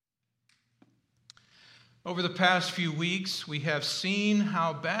Over the past few weeks, we have seen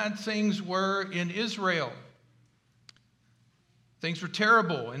how bad things were in Israel. Things were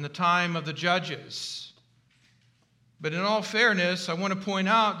terrible in the time of the judges. But in all fairness, I want to point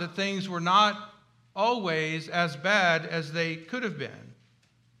out that things were not always as bad as they could have been.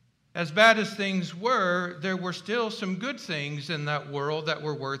 As bad as things were, there were still some good things in that world that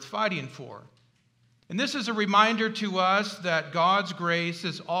were worth fighting for. And this is a reminder to us that God's grace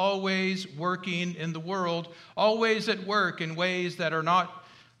is always working in the world, always at work in ways that are not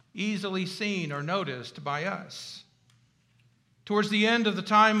easily seen or noticed by us. Towards the end of the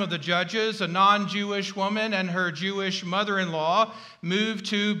time of the judges, a non-Jewish woman and her Jewish mother-in-law moved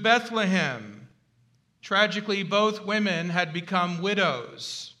to Bethlehem. Tragically, both women had become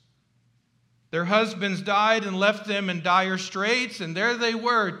widows. Their husbands died and left them in dire straits, and there they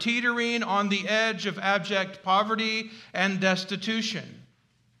were, teetering on the edge of abject poverty and destitution.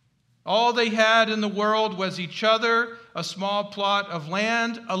 All they had in the world was each other, a small plot of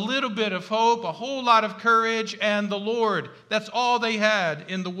land, a little bit of hope, a whole lot of courage, and the Lord. That's all they had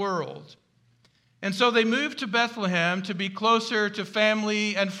in the world. And so they moved to Bethlehem to be closer to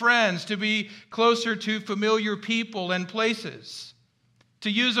family and friends, to be closer to familiar people and places. To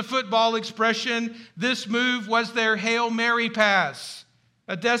use a football expression, this move was their Hail Mary pass,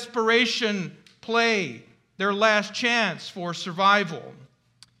 a desperation play, their last chance for survival.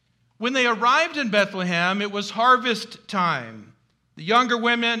 When they arrived in Bethlehem, it was harvest time. The younger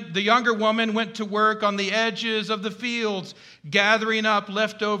woman went to work on the edges of the fields, gathering up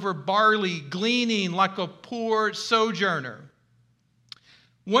leftover barley, gleaning like a poor sojourner.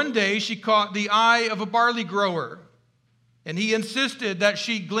 One day she caught the eye of a barley grower, and he insisted that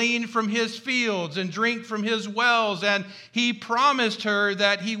she glean from his fields and drink from his wells, and he promised her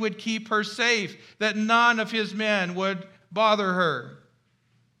that he would keep her safe, that none of his men would bother her.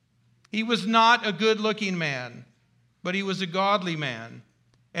 He was not a good-looking man, but he was a godly man.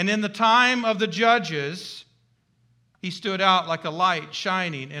 And in the time of the judges, he stood out like a light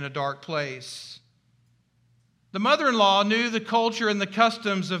shining in a dark place. The mother-in-law knew the culture and the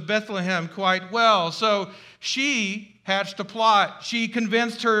customs of Bethlehem quite well, so she hatched a plot. She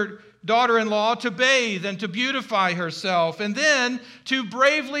convinced her daughter-in-law to bathe and to beautify herself, and then to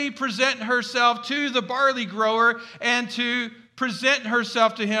bravely present herself to the barley grower and to present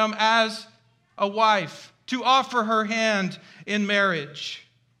herself to him as a wife, to offer her hand in marriage.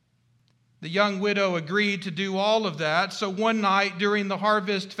 The young widow agreed to do all of that, so one night during the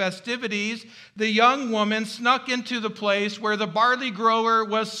harvest festivities, the young woman snuck into the place where the barley grower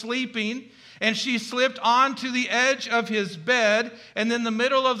was sleeping, and she slipped onto the edge of his bed, and in the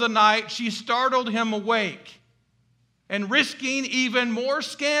middle of the night, she startled him awake. And risking even more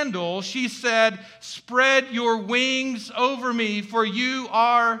scandal, she said, "Spread your wings over me, for you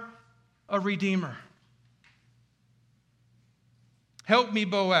are a redeemer. Help me,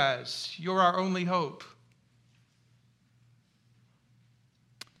 Boaz, you're our only hope."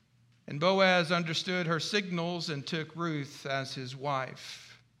 And Boaz understood her signals and took Ruth as his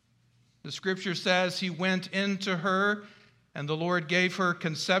wife. The scripture says he went into her, and the Lord gave her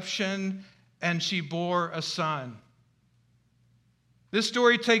conception, and she bore a son. This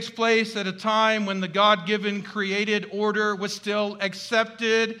story takes place at a time when the God-given created order was still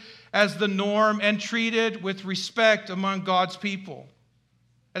accepted as the norm and treated with respect among God's people.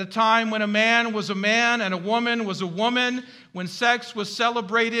 At a time when a man was a man and a woman was a woman, when sex was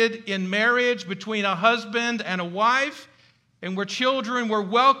celebrated in marriage between a husband and a wife, and where children were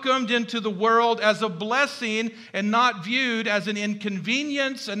welcomed into the world as a blessing and not viewed as an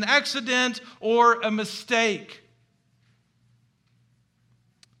inconvenience, an accident, or a mistake.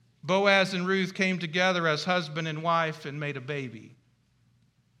 Boaz and Ruth came together as husband and wife and made a baby.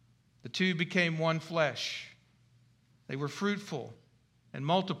 The two became one flesh. They were fruitful and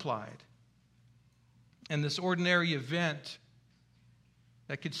multiplied. And this ordinary event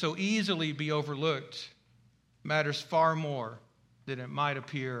that could so easily be overlooked matters far more than it might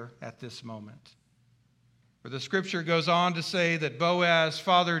appear at this moment. For the scripture goes on to say that Boaz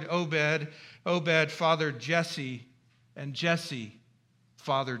fathered Obed, Obed fathered Jesse, and Jesse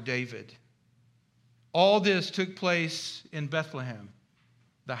fathered David. All this took place in Bethlehem,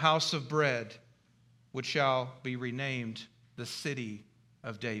 the house of bread, which shall be renamed the city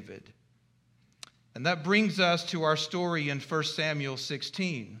of David. And that brings us to our story in 1 Samuel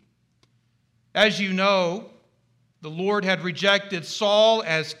 16. As you know, the Lord had rejected Saul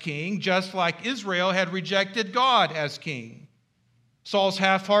as king, just like Israel had rejected God as king. Saul's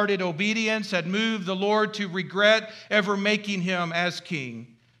half-hearted obedience had moved the Lord to regret ever making him as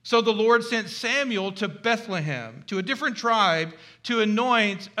king. So the Lord sent Samuel to Bethlehem, to a different tribe, to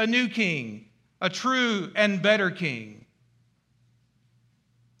anoint a new king, a true and better king.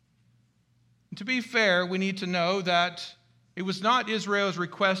 And to be fair, we need to know that it was not Israel's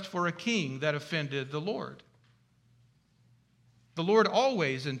request for a king that offended the Lord. The Lord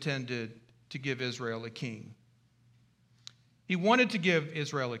always intended to give Israel a king. He wanted to give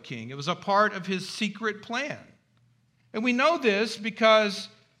Israel a king. It was a part of his secret plan. And we know this because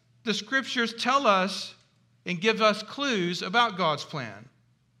the scriptures tell us and give us clues about God's plan.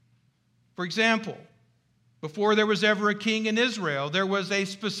 For example, before there was ever a king in Israel, there was a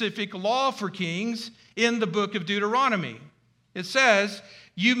specific law for kings in the book of Deuteronomy. It says,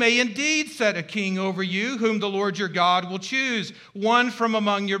 "You may indeed set a king over you, whom the Lord your God will choose, one from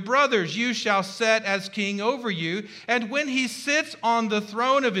among your brothers. You shall set as king over you, and when he sits on the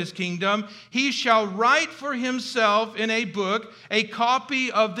throne of his kingdom, he shall write for himself in a book a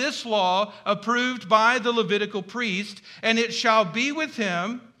copy of this law approved by the Levitical priest, and it shall be with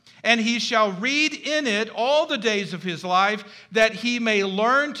him, and he shall read in it all the days of his life, that he may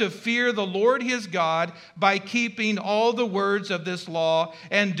learn to fear the Lord his God by keeping all the words of this law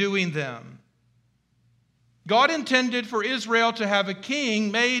and doing them." God intended for Israel to have a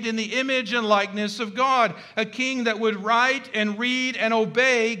king made in the image and likeness of God, a king that would write and read and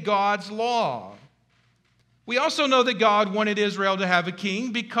obey God's law. We also know that God wanted Israel to have a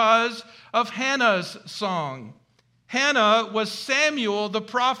king because of Hannah's song. Hannah was Samuel the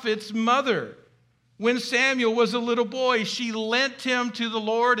prophet's mother. When Samuel was a little boy, she lent him to the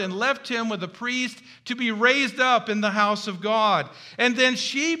Lord and left him with a priest to be raised up in the house of God. And then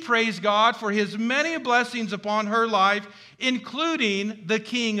she praised God for his many blessings upon her life, including the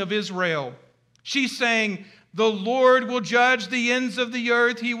king of Israel. She sang, "The Lord will judge the ends of the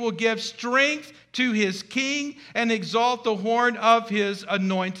earth. He will give strength to his king and exalt the horn of his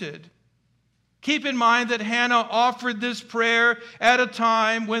anointed." Keep in mind that Hannah offered this prayer at a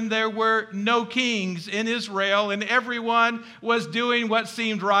time when there were no kings in Israel and everyone was doing what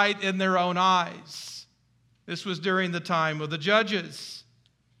seemed right in their own eyes. This was during the time of the judges.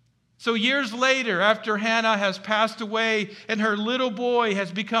 So years later, after Hannah has passed away and her little boy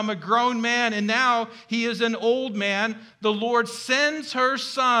has become a grown man and now he is an old man, the Lord sends her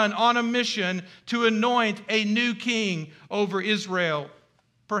son on a mission to anoint a new king over Israel.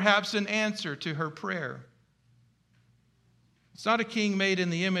 Perhaps an answer to her prayer. It's not a king made in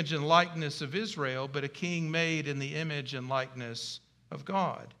the image and likeness of Israel, but a king made in the image and likeness of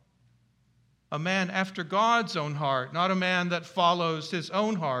God. A man after God's own heart, not a man that follows his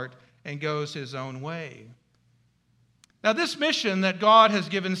own heart and goes his own way. Now, this mission that God has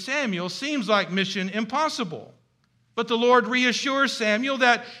given Samuel seems like mission impossible. But the Lord reassures Samuel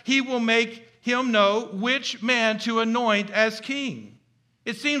that he will make him know which man to anoint as king.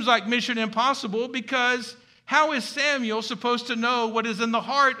 It seems like mission impossible because how is Samuel supposed to know what is in the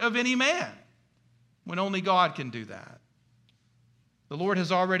heart of any man when only God can do that? The Lord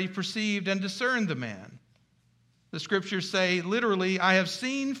has already perceived and discerned the man. The scriptures say, literally, "I have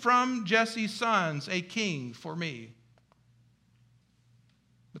seen from Jesse's sons a king for me."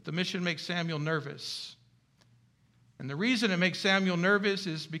 But the mission makes Samuel nervous. And the reason it makes Samuel nervous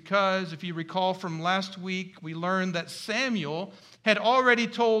is because, if you recall from last week, we learned that Samuel had already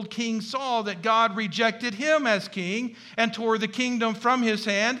told King Saul that God rejected him as king and tore the kingdom from his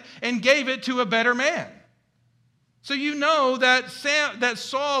hand and gave it to a better man. So you know that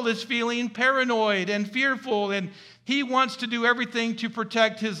Saul is feeling paranoid and fearful, and he wants to do everything to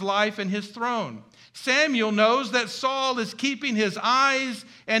protect his life and his throne. Samuel knows that Saul is keeping his eyes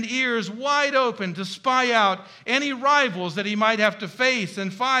and ears wide open to spy out any rivals that he might have to face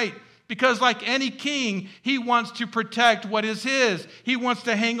and fight. Because like any king, he wants to protect what is his. He wants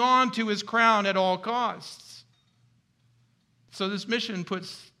to hang on to his crown at all costs. So this mission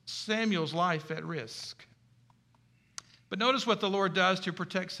puts Samuel's life at risk. But notice what the Lord does to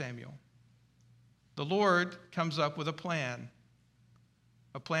protect Samuel. The Lord comes up with a plan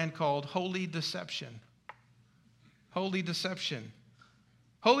called holy deception. Holy deception.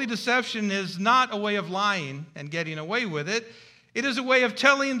 Holy deception is not a way of lying and getting away with it. It is a way of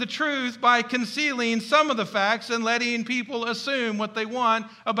telling the truth by concealing some of the facts and letting people assume what they want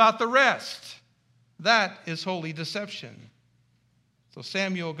about the rest. That is holy deception. So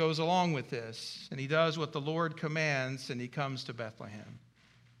Samuel goes along with this, and he does what the Lord commands, and he comes to Bethlehem.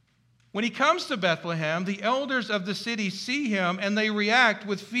 When he comes to Bethlehem, the elders of the city see him, and they react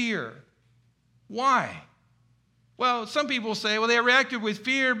with fear. Why? Well, some people say, well, they reacted with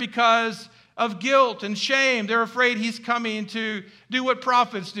fear because of guilt and shame. They're afraid he's coming to do what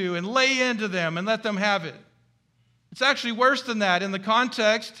prophets do and lay into them and let them have it. It's actually worse than that in the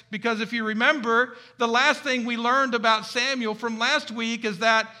context, because if you remember, the last thing we learned about Samuel from last week is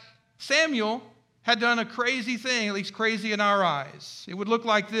that Samuel had done a crazy thing, at least crazy in our eyes. It would look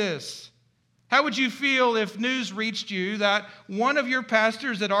like this. How would you feel if news reached you that one of your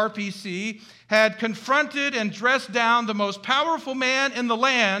pastors at RPC had confronted and dressed down the most powerful man in the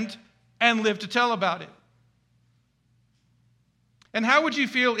land and lived to tell about it? And how would you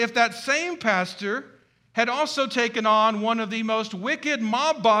feel if that same pastor had also taken on one of the most wicked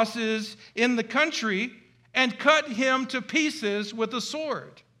mob bosses in the country and cut him to pieces with a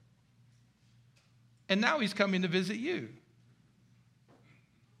sword? And now he's coming to visit you.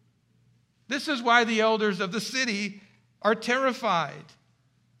 This is why the elders of the city are terrified.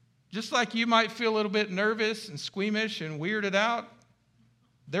 Just like you might feel a little bit nervous and squeamish and weirded out,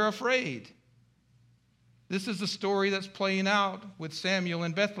 they're afraid. This is the story that's playing out with Samuel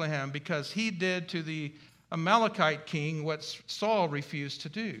in Bethlehem because he did to the Amalekite king what Saul refused to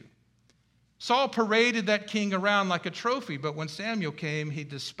do. Saul paraded that king around like a trophy, but when Samuel came, he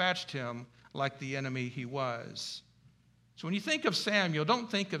dispatched him like the enemy he was. So when you think of Samuel, don't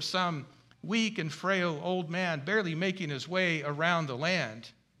think of some weak and frail old man barely making his way around the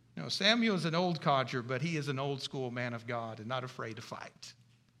land. You know, Samuel is an old codger, but he is an old school man of God and not afraid to fight.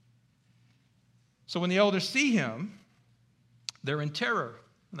 So when the elders see him, they're in terror.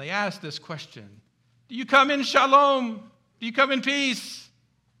 And they ask this question, do you come in shalom? Do you come in peace?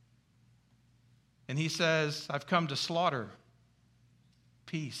 And he says, I've come to slaughter.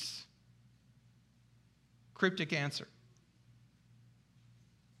 Peace. Cryptic answer.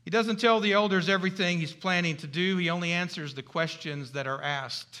 He doesn't tell the elders everything he's planning to do. He only answers the questions that are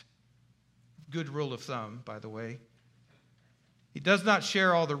asked. Good rule of thumb, by the way. He does not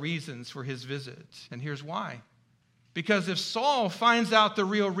share all the reasons for his visit. And here's why. Because if Saul finds out the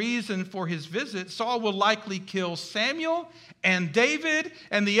real reason for his visit, Saul will likely kill Samuel and David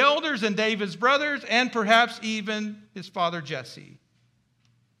and the elders and David's brothers and perhaps even his father Jesse.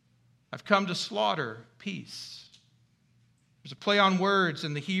 I've come to slaughter peace. There's a play on words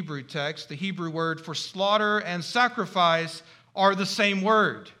in the Hebrew text. The Hebrew word for slaughter and sacrifice are the same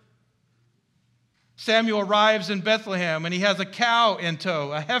word. Samuel arrives in Bethlehem and he has a cow in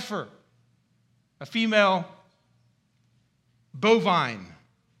tow, a heifer, a female bovine.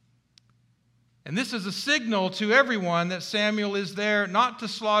 And this is a signal to everyone that Samuel is there not to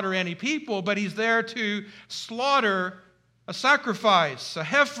slaughter any people, but he's there to slaughter a sacrifice, a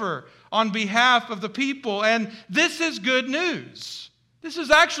heifer, on behalf of the people. And this is good news. This is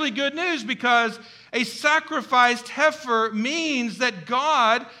actually good news because a sacrificed heifer means that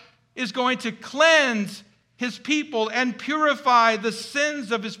God is going to cleanse his people and purify the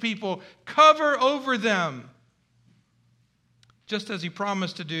sins of his people, cover over them, just as he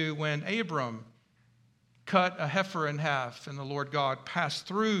promised to do when Abram cut a heifer in half and the Lord God passed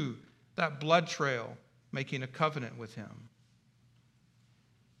through that blood trail, making a covenant with him.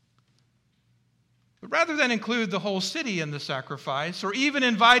 But rather than include the whole city in the sacrifice, or even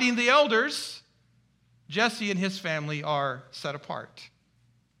inviting the elders, Jesse and his family are set apart.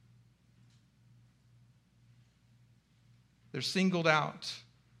 They're singled out.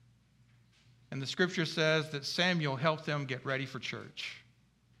 And the scripture says that Samuel helped them get ready for church.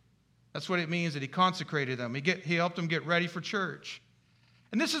 That's what it means that he consecrated them. He helped them get ready for church.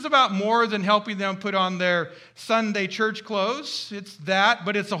 And this is about more than helping them put on their Sunday church clothes. It's that,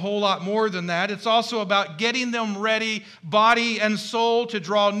 but it's a whole lot more than that. It's also about getting them ready, body and soul, to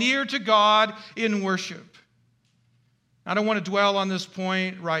draw near to God in worship. I don't want to dwell on this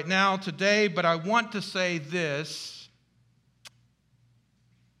point right now today, but I want to say this,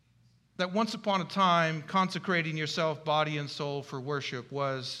 that once upon a time, consecrating yourself, body and soul, for worship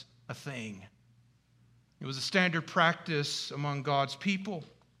was a thing. It was a standard practice among God's people.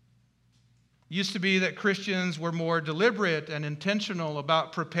 It used to be that Christians were more deliberate and intentional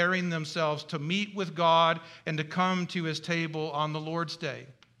about preparing themselves to meet with God and to come to his table on the Lord's Day.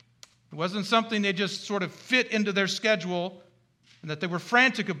 It wasn't something they just sort of fit into their schedule and that they were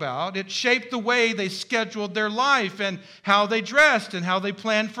frantic about. It shaped the way they scheduled their life and how they dressed and how they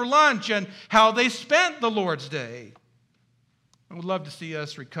planned for lunch and how they spent the Lord's Day. I would love to see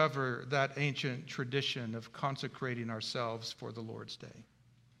us recover that ancient tradition of consecrating ourselves for the Lord's Day.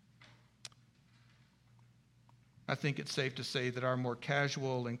 I think it's safe to say that our more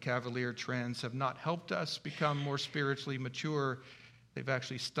casual and cavalier trends have not helped us become more spiritually mature. They've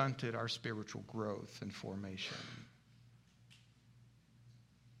actually stunted our spiritual growth and formation.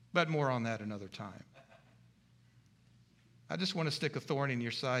 But more on that another time. I just want to stick a thorn in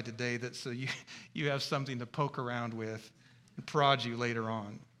your side today so you have something to poke around with and prod you later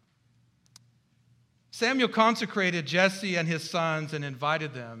on. Samuel consecrated Jesse and his sons and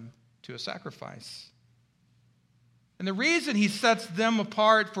invited them to a sacrifice. And the reason he sets them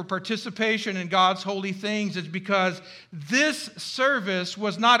apart for participation in God's holy things is because this service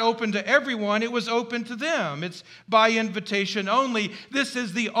was not open to everyone. It was open to them. It's by invitation only. This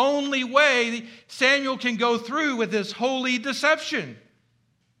is the only way Samuel can go through with this holy deception,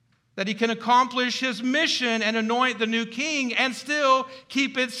 that he can accomplish his mission and anoint the new king and still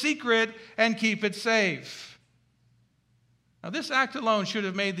keep it secret and keep it safe. Now, this act alone should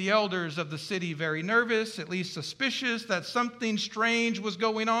have made the elders of the city very nervous, at least suspicious that something strange was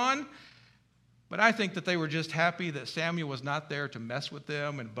going on. But I think that they were just happy that Samuel was not there to mess with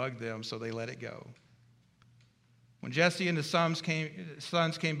them and bug them, so they let it go. When Jesse and his sons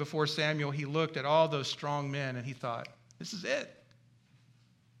came before Samuel, he looked at all those strong men and he thought, this is it.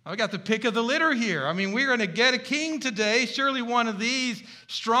 I got the pick of the litter here. I mean, we're going to get a king today. Surely one of these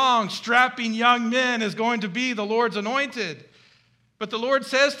strong, strapping young men is going to be the Lord's anointed. But the Lord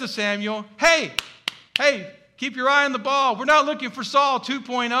says to Samuel, hey, keep your eye on the ball. We're not looking for Saul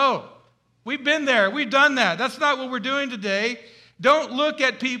 2.0. We've been there. We've done that. That's not what we're doing today. Don't look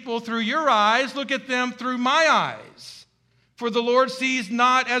at people through your eyes. Look at them through my eyes. For the Lord sees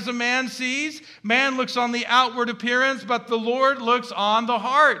not as a man sees. Man looks on the outward appearance, but the Lord looks on the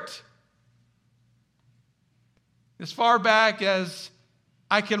heart. As far back as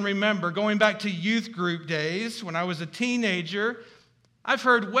I can remember, going back to youth group days when I was a teenager, I've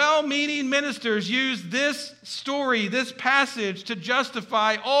heard well-meaning ministers use this story, this passage, to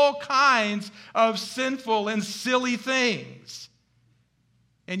justify all kinds of sinful and silly things.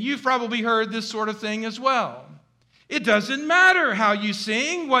 And you've probably heard this sort of thing as well. It doesn't matter how you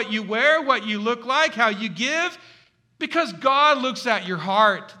sing, what you wear, what you look like, how you give, because God looks at your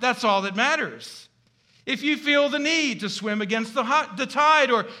heart. That's all that matters. If you feel the need to swim against the tide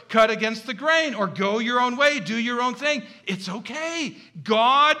or cut against the grain or go your own way, do your own thing, it's okay.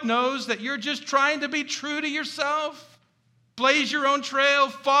 God knows that you're just trying to be true to yourself. Blaze your own trail,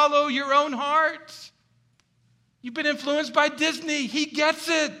 follow your own heart. You've been influenced by Disney. He gets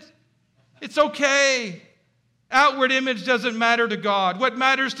it. It's okay. Outward image doesn't matter to God. What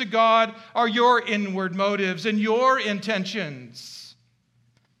matters to God are your inward motives and your intentions.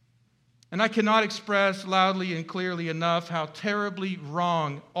 And I cannot express loudly and clearly enough how terribly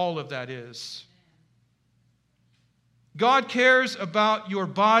wrong all of that is. God cares about your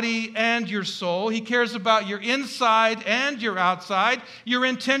body and your soul. He cares about your inside and your outside, your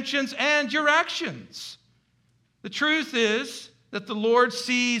intentions and your actions. The truth is that the Lord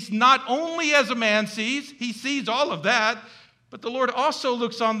sees not only as a man sees, he sees all of that, but the Lord also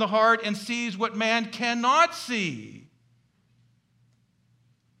looks on the heart and sees what man cannot see.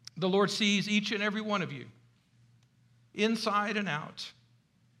 The Lord sees each and every one of you, inside and out.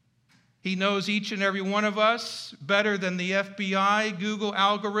 He knows each and every one of us better than the FBI, Google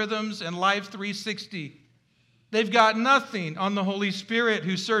algorithms, and Life 360. They've got nothing on the Holy Spirit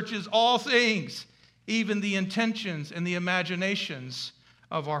who searches all things, even the intentions and the imaginations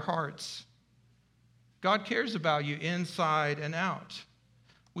of our hearts. God cares about you inside and out.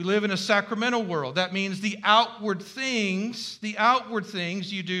 We live in a sacramental world. That means the outward things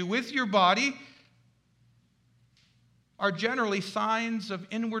you do with your body are generally signs of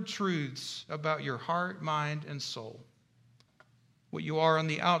inward truths about your heart, mind, and soul. What you are on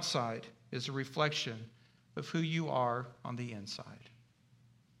the outside is a reflection of who you are on the inside.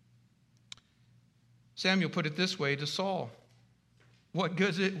 Samuel put it this way to Saul. What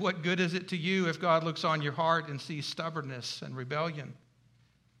good is it to you if God looks on your heart and sees stubbornness and rebellion?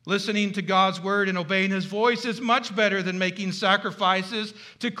 Listening to God's word and obeying his voice is much better than making sacrifices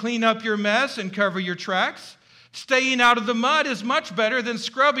to clean up your mess and cover your tracks. Staying out of the mud is much better than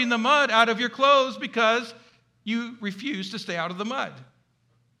scrubbing the mud out of your clothes because you refuse to stay out of the mud.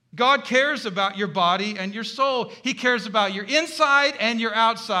 God cares about your body and your soul. He cares about your inside and your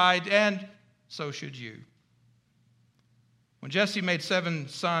outside, and so should you. When Jesse made 7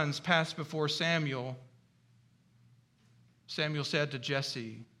 sons pass before Samuel, Samuel said to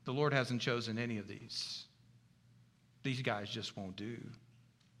Jesse, the Lord hasn't chosen any of these. These guys just won't do.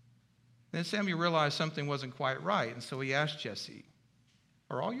 Then Samuel realized something wasn't quite right, and so he asked Jesse,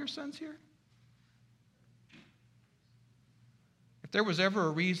 are all your sons here? If there was ever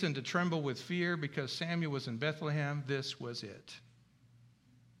a reason to tremble with fear because Samuel was in Bethlehem, this was it.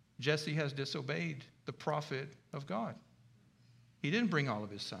 Jesse has disobeyed the prophet of God. He didn't bring all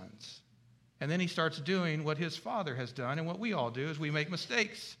of his sons. And then he starts doing what his father has done, and what we all do is we make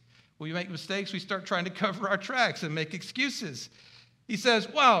mistakes. When we make mistakes, we start trying to cover our tracks and make excuses. He says,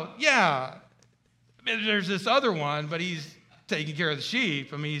 well, yeah, there's this other one, but he's taking care of the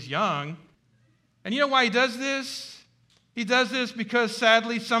sheep. I mean, he's young. And you know why he does this? He does this because,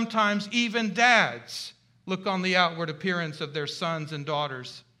 sadly, sometimes even dads look on the outward appearance of their sons and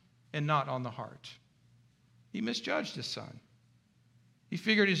daughters and not on the heart. He misjudged his son. He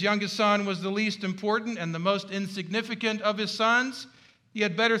figured his youngest son was the least important and the most insignificant of his sons. He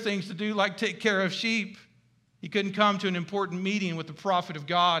had better things to do, like take care of sheep. He couldn't come to an important meeting with the prophet of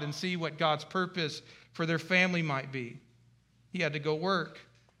God and see what God's purpose for their family might be. He had to go work.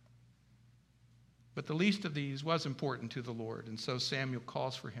 But the least of these was important to the Lord, and so Samuel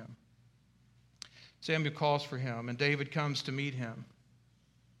calls for him. Samuel calls for him, and David comes to meet him.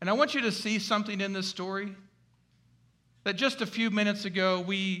 And I want you to see something in this story that just a few minutes ago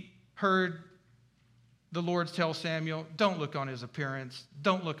we heard the Lord tell Samuel, don't look on his appearance,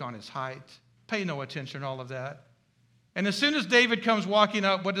 don't look on his height, pay no attention to all of that. And as soon as David comes walking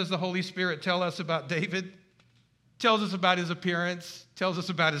up, what does the Holy Spirit tell us about David? Tells us about his appearance, tells us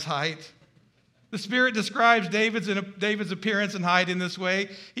about his height. The Spirit describes David's appearance and height in this way.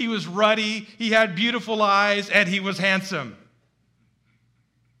 He was ruddy, he had beautiful eyes, and he was handsome.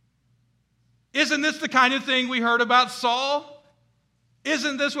 Isn't this the kind of thing we heard about Saul?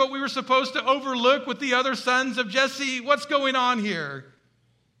 Isn't this what we were supposed to overlook with the other sons of Jesse? What's going on here?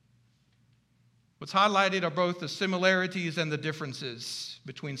 What's highlighted are both the similarities and the differences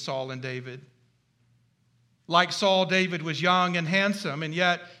between Saul and David. Like Saul, David was young and handsome, and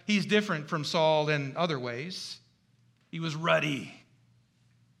yet he's different from Saul in other ways. He was ruddy.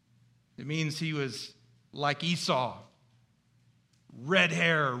 It means he was like Esau. Red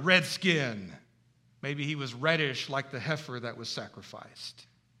hair, red skin. Maybe he was reddish like the heifer that was sacrificed.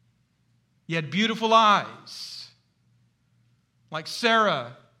 He had beautiful eyes. Like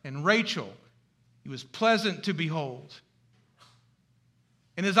Sarah and Rachel, he was pleasant to behold.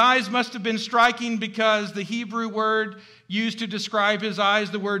 And his eyes must have been striking because the Hebrew word used to describe his eyes,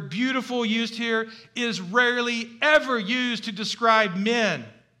 the word beautiful used here, is rarely ever used to describe men.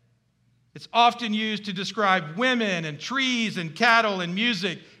 It's often used to describe women and trees and cattle and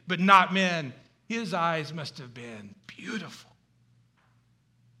music, but not men. His eyes must have been beautiful.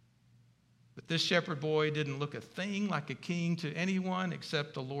 But this shepherd boy didn't look a thing like a king to anyone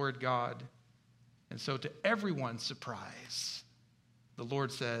except the Lord God. And so to everyone's surprise, the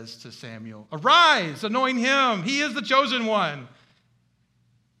Lord says to Samuel, "Arise, anoint him. He is the chosen one."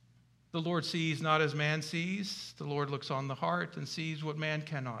 The Lord sees not as man sees. The Lord looks on the heart and sees what man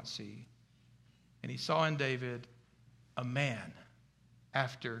cannot see. And he saw in David a man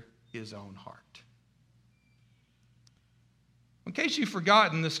after his own heart. In case you've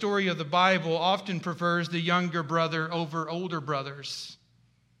forgotten, the story of the Bible often prefers the younger brother over older brothers.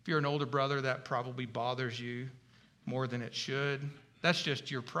 If you're an older brother, that probably bothers you more than it should. That's just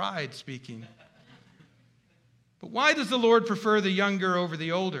your pride speaking. But why does the Lord prefer the younger over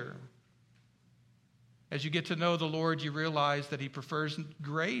the older? As you get to know the Lord, you realize that he prefers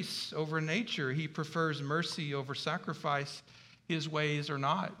grace over nature. He prefers mercy over sacrifice. His ways are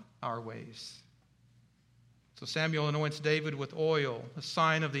not our ways. So Samuel anoints David with oil, a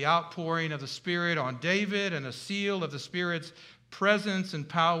sign of the outpouring of the Spirit on David and a seal of the Spirit's presence and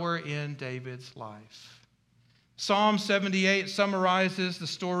power in David's life. Psalm 78 summarizes the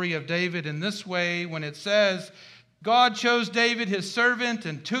story of David in this way when it says, God chose David, his servant,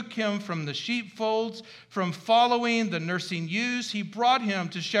 and took him from the sheepfolds, from following the nursing ewes. He brought him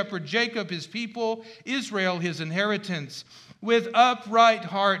to shepherd Jacob, his people, Israel, his inheritance. With upright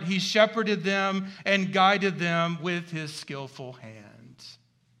heart, he shepherded them and guided them with his skillful hands.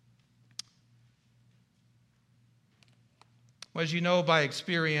 Well, as you know by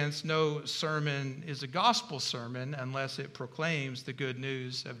experience, no sermon is a gospel sermon unless it proclaims the good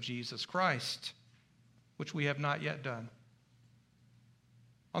news of Jesus Christ, which we have not yet done.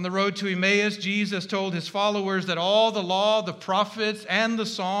 On the road to Emmaus, Jesus told his followers that all the law, the prophets, and the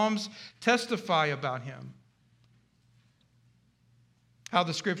Psalms testify about him. How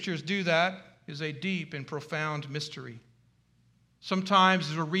the Scriptures do that is a deep and profound mystery.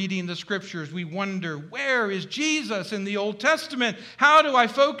 Sometimes as we're reading the Scriptures, we wonder, where is Jesus in the Old Testament? How do I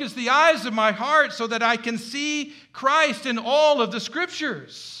focus the eyes of my heart so that I can see Christ in all of the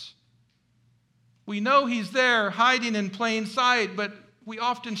Scriptures? We know he's there hiding in plain sight, but we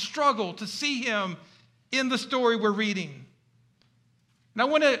often struggle to see him in the story we're reading. And I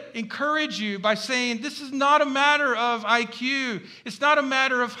want to encourage you by saying this is not a matter of IQ. It's not a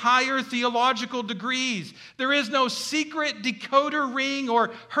matter of higher theological degrees. There is no secret decoder ring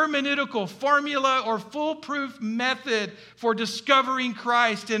or hermeneutical formula or foolproof method for discovering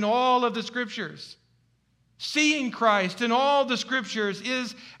Christ in all of the Scriptures. Seeing Christ in all the Scriptures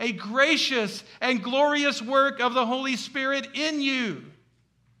is a gracious and glorious work of the Holy Spirit in you.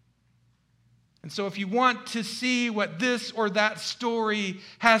 And so if you want to see what this or that story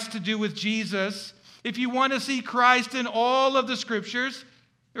has to do with Jesus, If you want to see Christ in all of the Scriptures,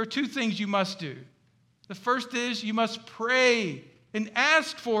 there are two things you must do. The first is you must pray and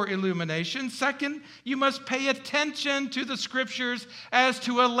ask for illumination. Second, you must pay attention to the Scriptures as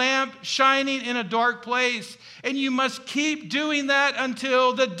to a lamp shining in a dark place. And you must keep doing that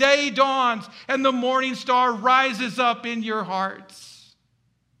until the day dawns and the morning star rises up in your hearts.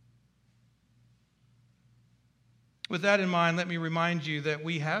 With that in mind, let me remind you that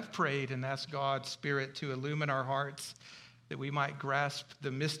we have prayed and asked God's Spirit to illumine our hearts, that we might grasp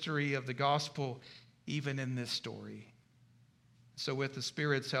the mystery of the gospel even in this story. So with the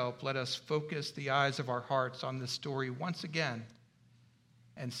Spirit's help, let us focus the eyes of our hearts on this story once again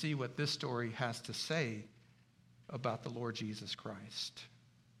and see what this story has to say about the Lord Jesus Christ.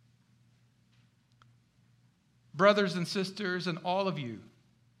 Brothers and sisters, and all of you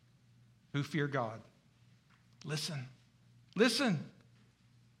who fear God, listen. Listen.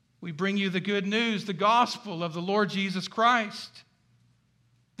 We bring you the good news, the gospel of the Lord Jesus Christ.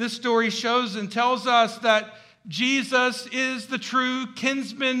 This story shows and tells us that Jesus is the true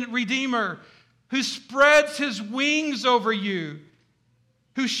kinsman redeemer who spreads his wings over you,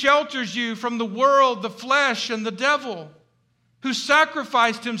 who shelters you from the world, the flesh, and the devil, who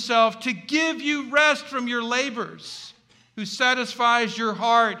sacrificed himself to give you rest from your labors, who satisfies your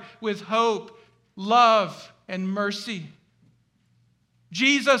heart with hope, love, and mercy.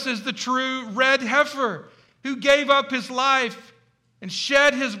 Jesus is the true red heifer who gave up his life and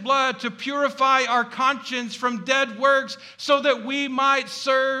shed his blood to purify our conscience from dead works so that we might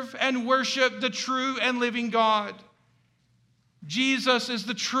serve and worship the true and living God. Jesus is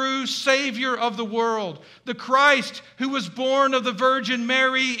the true Savior of the world, the Christ who was born of the Virgin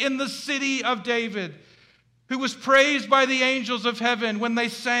Mary in the city of David, who was praised by the angels of heaven when they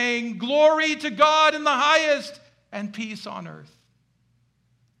sang, "Glory to God in the highest and peace on earth."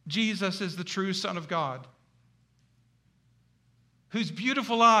 Jesus is the true Son of God, whose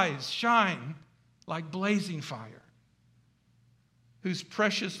beautiful eyes shine like blazing fire, whose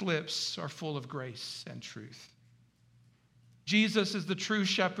precious lips are full of grace and truth. Jesus is the true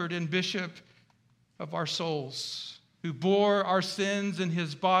shepherd and bishop of our souls, who bore our sins in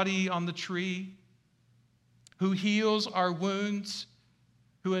his body on the tree, who heals our wounds,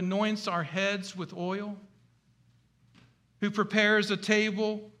 who anoints our heads with oil, who prepares a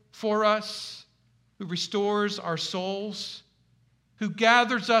table for us, who restores our souls, who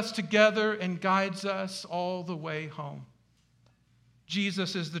gathers us together and guides us all the way home.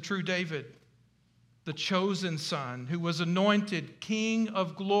 Jesus is the true David, the chosen son, who was anointed King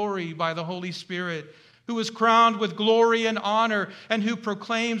of glory by the Holy Spirit, who was crowned with glory and honor, and who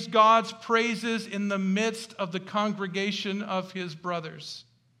proclaims God's praises in the midst of the congregation of his brothers.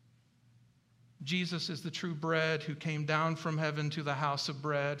 Jesus is the true bread who came down from heaven to the house of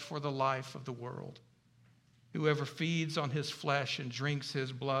bread for the life of the world. Whoever feeds on his flesh and drinks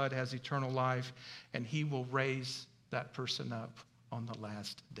his blood has eternal life, and he will raise that person up on the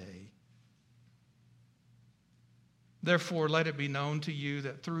last day. Therefore, let it be known to you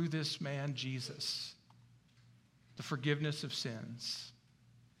that through this man, Jesus, the forgiveness of sins,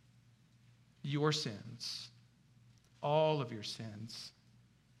 your sins, all of your sins,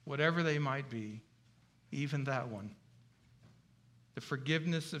 whatever they might be, even that one, the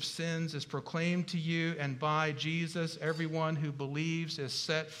forgiveness of sins is proclaimed to you, and by Jesus, everyone who believes is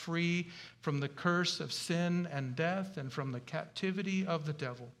set free from the curse of sin and death and from the captivity of the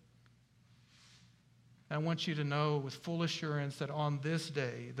devil. I want you to know with full assurance that on this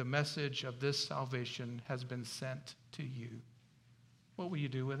day, the message of this salvation has been sent to you. What will you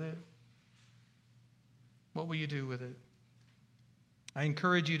do with it? What will you do with it? I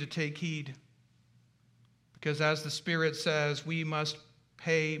encourage you to take heed, because as the Spirit says, we must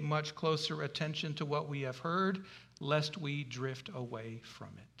pay much closer attention to what we have heard, lest we drift away from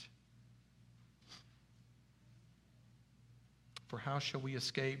it. For how shall we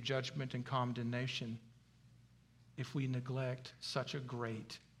escape judgment and condemnation if we neglect such a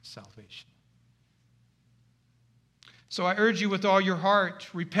great salvation? So I urge you with all your heart,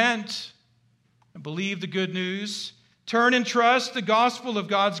 repent and believe the good news. Turn and trust the gospel of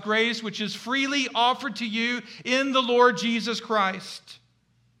God's grace, which is freely offered to you in the Lord Jesus Christ.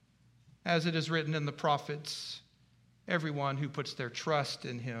 As it is written in the prophets, everyone who puts their trust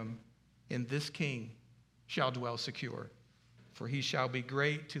in him, in this King, shall dwell secure. For he shall be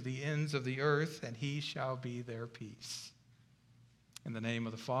great to the ends of the earth, and he shall be their peace. In the name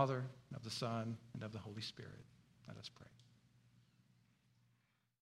of the Father, and of the Son, and of the Holy Spirit, let us pray.